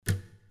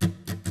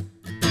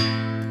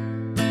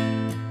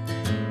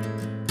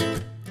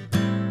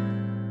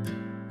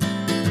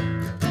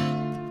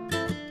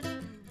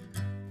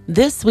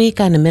This week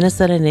on the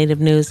Minnesota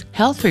Native News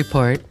Health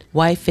Report,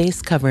 why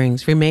face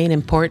coverings remain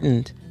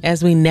important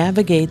as we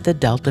navigate the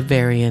Delta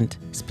variant,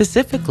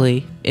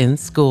 specifically in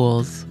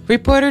schools.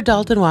 Reporter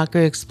Dalton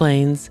Walker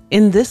explains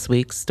in this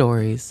week's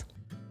stories.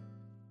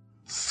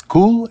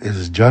 School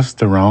is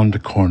just around the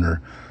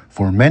corner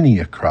for many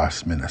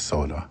across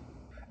Minnesota,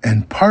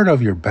 and part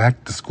of your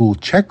back-to-school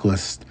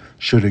checklist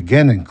should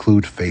again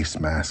include face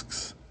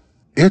masks.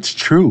 It's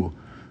true,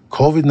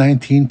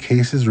 COVID-19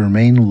 cases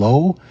remain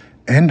low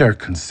and are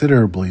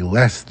considerably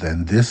less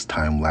than this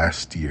time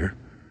last year,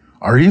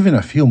 or even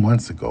a few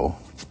months ago.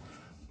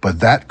 But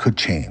that could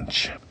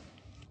change.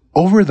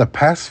 Over the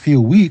past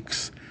few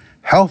weeks,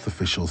 health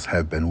officials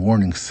have been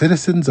warning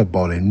citizens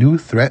about a new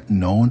threat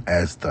known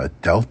as the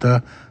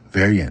Delta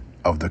variant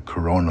of the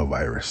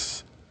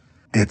coronavirus.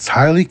 It's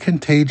highly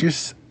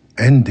contagious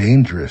and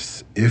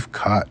dangerous if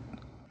caught,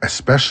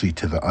 especially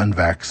to the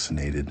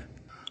unvaccinated.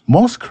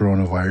 Most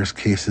coronavirus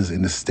cases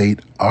in the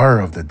state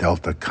are of the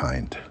Delta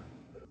kind.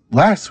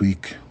 Last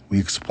week,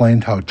 we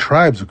explained how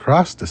tribes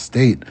across the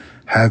state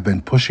have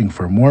been pushing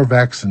for more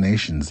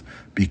vaccinations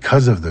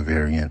because of the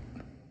variant.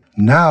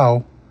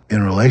 Now,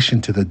 in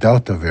relation to the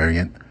Delta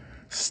variant,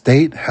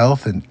 state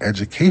health and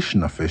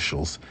education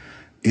officials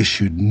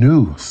issued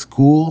new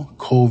school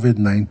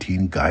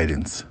COVID-19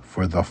 guidance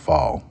for the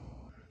fall.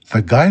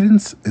 The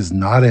guidance is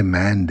not a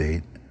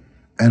mandate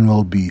and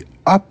will be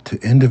up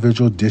to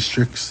individual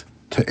districts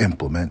to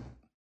implement.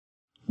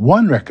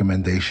 One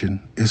recommendation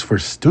is for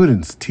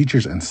students,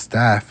 teachers, and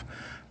staff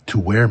to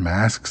wear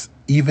masks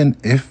even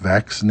if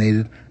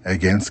vaccinated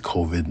against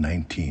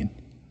COVID-19.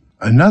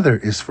 Another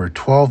is for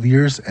 12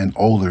 years and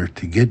older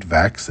to get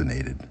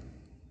vaccinated.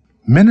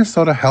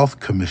 Minnesota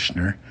Health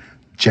Commissioner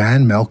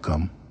Jan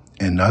Malcolm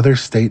and other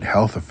state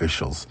health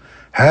officials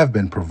have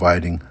been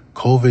providing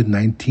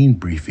COVID-19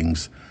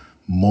 briefings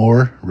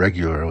more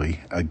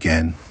regularly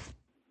again.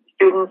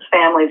 Students,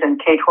 families, and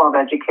K-12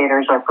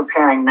 educators are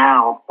preparing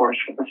now, of course,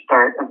 for the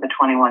start of the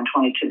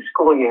 21-22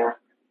 school year.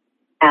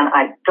 And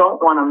I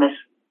don't want to miss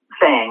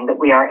saying that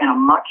we are in a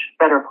much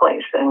better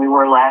place than we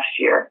were last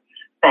year,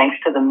 thanks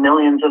to the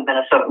millions of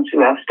Minnesotans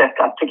who have stepped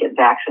up to get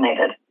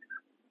vaccinated.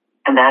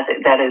 And that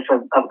is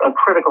a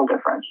critical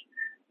difference.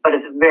 But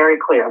it's very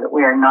clear that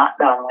we are not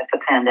done with the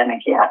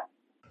pandemic yet.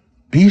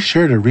 Be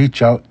sure to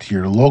reach out to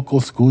your local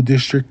school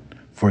district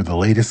for the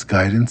latest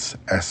guidance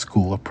as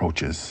school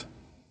approaches.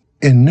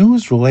 In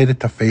news related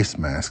to face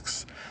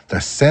masks, the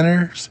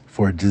Centers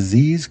for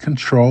Disease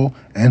Control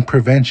and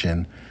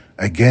Prevention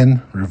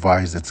again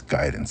revised its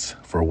guidance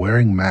for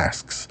wearing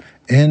masks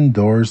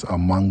indoors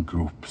among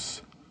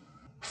groups.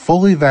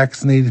 Fully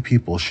vaccinated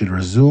people should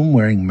resume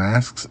wearing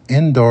masks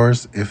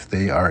indoors if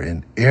they are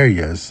in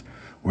areas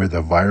where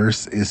the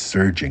virus is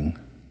surging.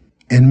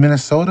 In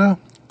Minnesota,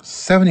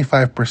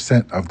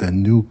 75% of the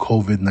new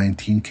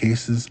COVID-19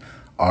 cases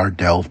are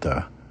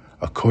Delta,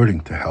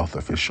 according to health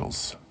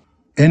officials.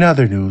 In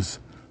other news,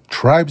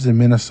 tribes in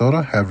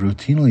Minnesota have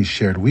routinely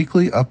shared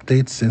weekly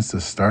updates since the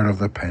start of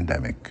the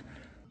pandemic.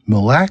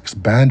 Mille Lacs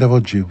Band of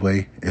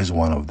Ojibwe is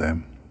one of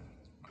them.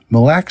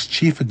 Mille Lacs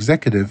Chief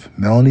Executive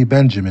Melanie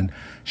Benjamin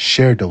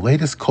shared the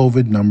latest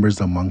COVID numbers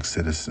among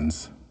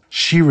citizens.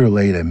 She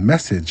relayed a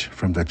message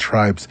from the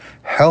tribe's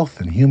Health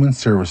and Human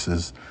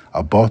Services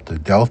about the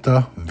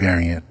Delta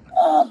variant.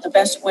 The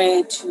best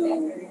way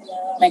to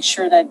make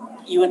sure that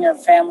you and your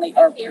family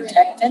are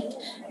protected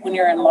when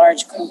you're in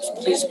large groups,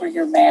 please wear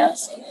your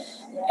mask.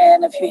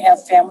 And if you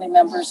have family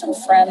members and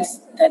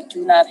friends that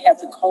do not have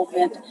the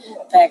COVID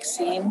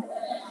vaccine,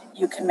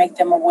 you can make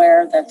them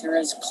aware that there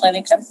is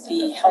clinics at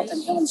the Health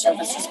and Human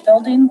Services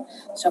building,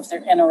 so if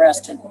they're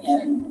interested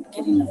in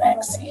getting the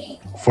vaccine.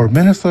 For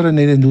Minnesota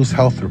Native News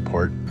Health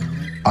Report,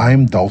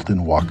 I'm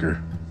Dalton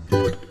Walker.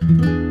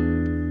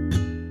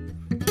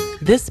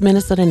 This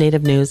Minnesota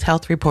Native News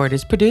Health Report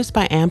is produced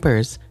by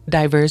Ampers,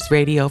 diverse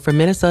radio for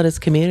Minnesota's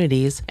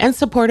communities, and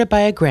supported by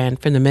a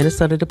grant from the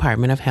Minnesota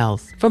Department of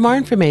Health. For more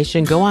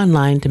information, go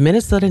online to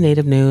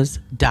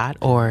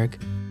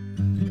minnesotanativenews.org.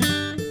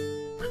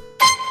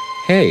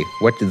 Hey,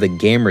 what did the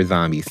gamer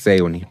zombie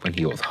say when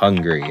he was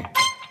hungry?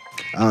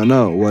 I don't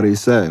know. What did he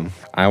say?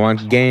 I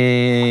want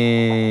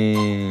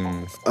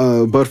games.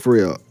 But for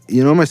real,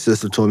 you know, my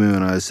sister told me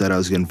when I said I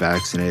was getting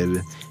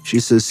vaccinated, she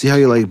says, see how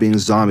you like being a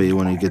zombie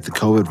when you get the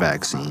COVID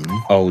vaccine.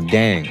 Oh,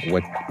 dang.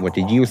 What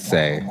did you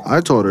say? I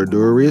told her to do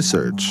her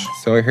research.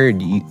 So I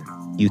heard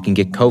you can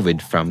get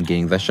COVID from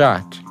getting the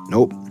shot.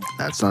 Nope,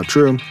 that's not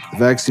true. The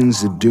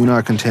vaccines do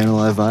not contain a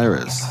live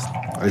virus.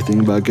 Are you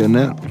thinking about getting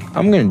it?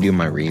 I'm going to do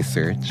my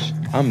research.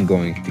 I'm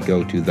going to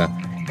go to the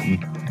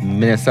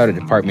Minnesota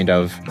Department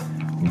of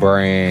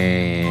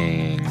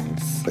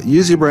Brains. But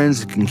use your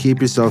brains and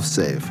keep yourself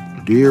safe.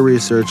 Do your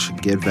research,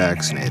 get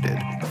vaccinated.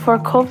 For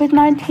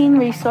COVID-19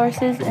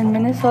 resources in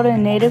Minnesota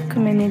Native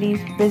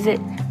communities, visit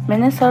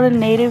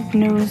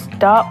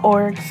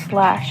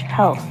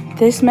minnesotanativenews.org/health.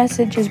 This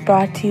message is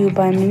brought to you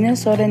by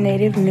Minnesota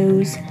Native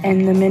News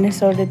and the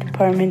Minnesota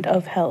Department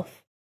of Health.